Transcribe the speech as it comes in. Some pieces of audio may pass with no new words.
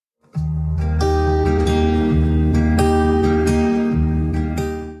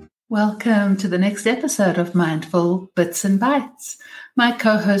Welcome to the next episode of Mindful Bits and Bites. My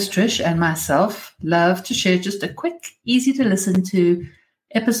co-host Trish and myself love to share just a quick, easy to listen to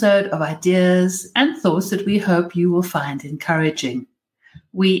episode of ideas and thoughts that we hope you will find encouraging.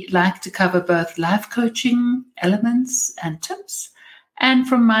 We like to cover both life coaching elements and tips, and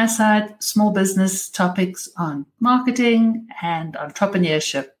from my side, small business topics on marketing and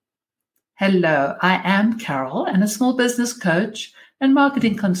entrepreneurship. Hello, I am Carol, and a small business coach and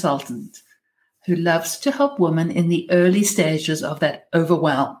marketing consultant who loves to help women in the early stages of that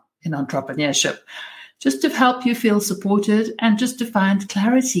overwhelm in entrepreneurship, just to help you feel supported and just to find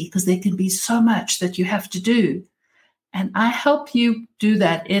clarity, because there can be so much that you have to do. And I help you do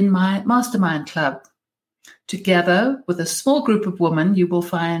that in my mastermind club. Together with a small group of women, you will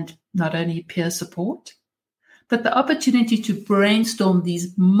find not only peer support, but the opportunity to brainstorm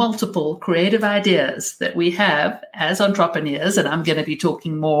these multiple creative ideas that we have as entrepreneurs, and I'm going to be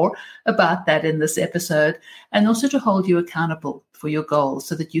talking more about that in this episode, and also to hold you accountable for your goals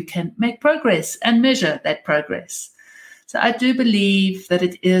so that you can make progress and measure that progress. So I do believe that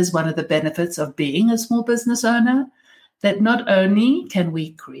it is one of the benefits of being a small business owner, that not only can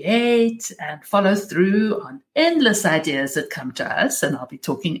we create and follow through on endless ideas that come to us, and I'll be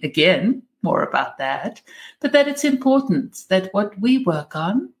talking again more about that, but that it's important that what we work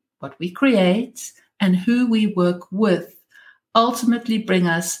on, what we create, and who we work with ultimately bring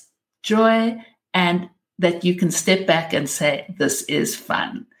us joy, and that you can step back and say, this is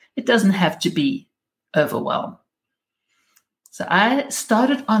fun. It doesn't have to be overwhelmed. So I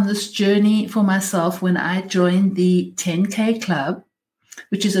started on this journey for myself when I joined the 10K Club,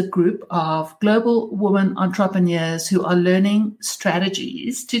 which is a group of global women entrepreneurs who are learning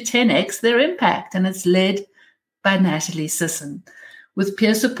strategies to 10x their impact. And it's led by Natalie Sisson. With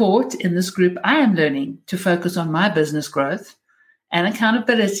peer support in this group, I am learning to focus on my business growth and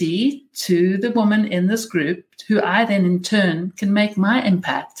accountability to the women in this group, who I then in turn can make my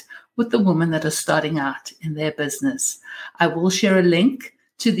impact with the women that are starting out in their business. I will share a link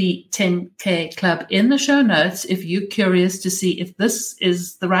to the 10K Club in the show notes if you're curious to see if this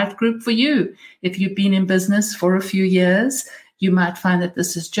is the right group for you. If you've been in business for a few years, you might find that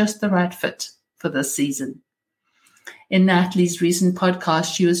this is just the right fit for this season. In Natalie's recent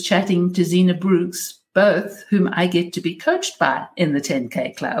podcast, she was chatting to Zena Brooks, both whom I get to be coached by in the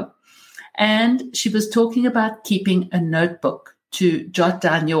 10K Club. And she was talking about keeping a notebook to jot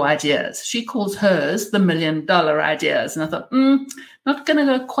down your ideas. She calls hers the $1 million ideas. And I thought, not going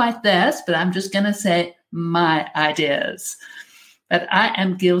to go quite there, but I'm just going to say my ideas. But I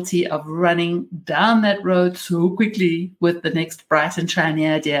am guilty of running down that road so quickly with the next bright and shiny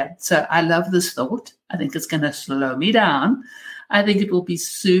idea. So I love this thought. I think it's going to slow me down. I think it will be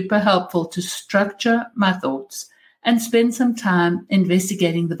super helpful to structure my thoughts and spend some time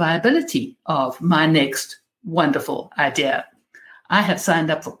investigating the viability of my next wonderful idea. I have signed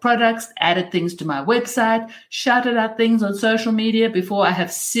up for products, added things to my website, shouted out things on social media before I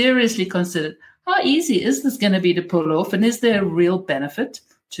have seriously considered how easy is this going to be to pull off, and is there a real benefit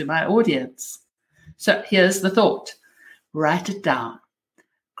to my audience? So here's the thought. Write it down.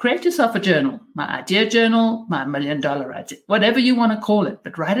 Create yourself a journal, my idea journal, my $1 million idea, whatever you want to call it,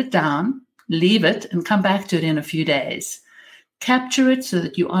 but write it down, leave it, and come back to it in a few days. Capture it so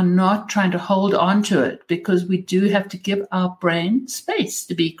that you are not trying to hold on to it, because we do have to give our brain space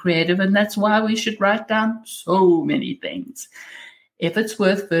to be creative, and that's why we should write down so many things. If it's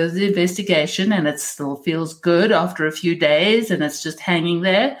worth further investigation and it still feels good after a few days and it's just hanging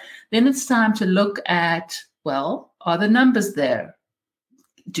there, then it's time to look at, well, are the numbers there?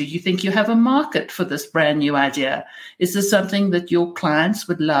 Do you think you have a market for this brand new idea? Is this something that your clients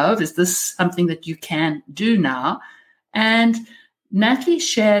would love? Is this something that you can do now? And Natalie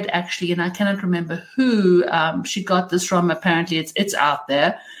shared actually, and I cannot remember who she got this from. Apparently it's out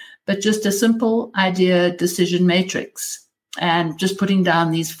there, but just a simple idea decision matrix, and just putting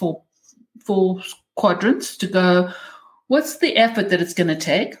down these four quadrants to go, what's the effort that it's going to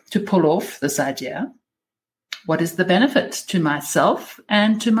take to pull off this idea? What is the benefit to myself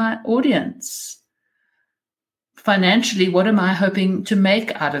and to my audience? Financially, what am I hoping to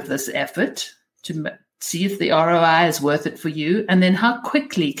make out of this effort to see if the ROI is worth it for you? And then how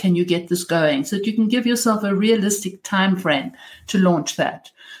quickly can you get this going so that you can give yourself a realistic time frame to launch that?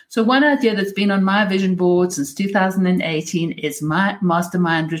 So one idea that's been on my vision board since 2018 is my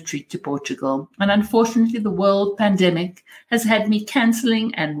mastermind retreat to Portugal. And unfortunately, the world pandemic has had me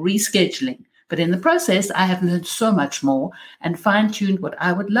canceling and rescheduling. But in the process, I have learned so much more and fine-tuned what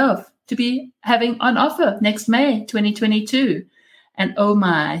I would love to be having on offer next May 2022. And oh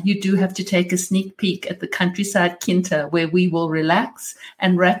my, you do have to take a sneak peek at the Countryside Quinta, where we will relax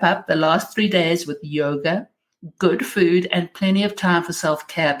and wrap up the last 3 days with yoga, good food, and plenty of time for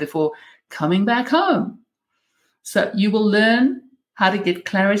self-care before coming back home. So you will learn how to get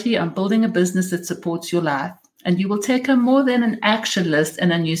clarity on building a business that supports your life. And you will take home more than an action list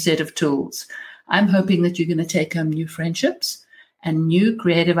and a new set of tools. I'm hoping that you're going to take home new friendships and new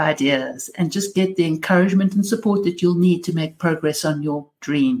creative ideas and just get the encouragement and support that you'll need to make progress on your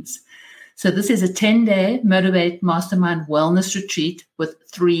dreams. So this is a 10-day Motivate Mastermind Wellness Retreat with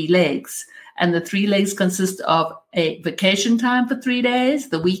 3 legs. And the 3 legs consist of a vacation time for 3 days,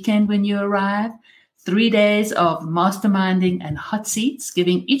 the weekend when you arrive, 3 days of masterminding and hot seats,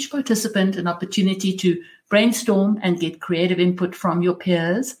 giving each participant an opportunity to brainstorm and get creative input from your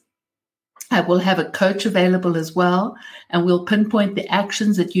peers. I will have a coach available as well, and we'll pinpoint the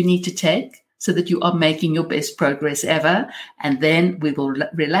actions that you need to take so that you are making your best progress ever. And then we will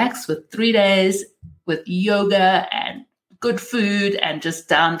relax with 3 days with yoga and good food and just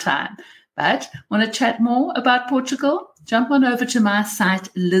downtime. But want to chat more about Portugal? Jump on over to my site,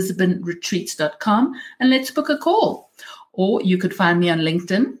 lisbonretreats.com, and let's book a call. Or you could find me on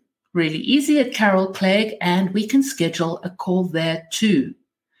LinkedIn, really easy, at Carol Clegg, and we can schedule a call there too.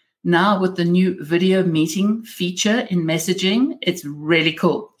 Now with the new video meeting feature in messaging, it's really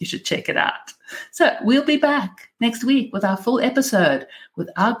cool. You should check it out. So we'll be back next week with our full episode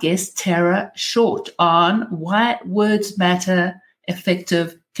with our guest, Tara Short, on why words matter,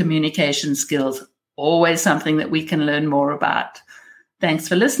 effective communication skills. Always something that we can learn more about. Thanks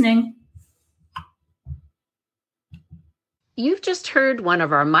for listening. You've just heard one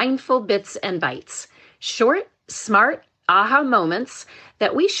of our Mindful Bits and Bites, short, smart, aha moments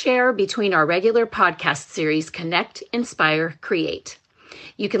that we share between our regular podcast series, Connect, Inspire, Create.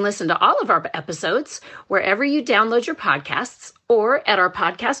 You can listen to all of our episodes wherever you download your podcasts or at our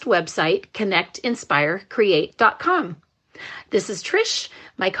podcast website, connectinspirecreate.com. This is Trish.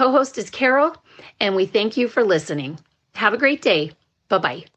 My co-host is Carol, and we thank you for listening. Have a great day. Bye-bye.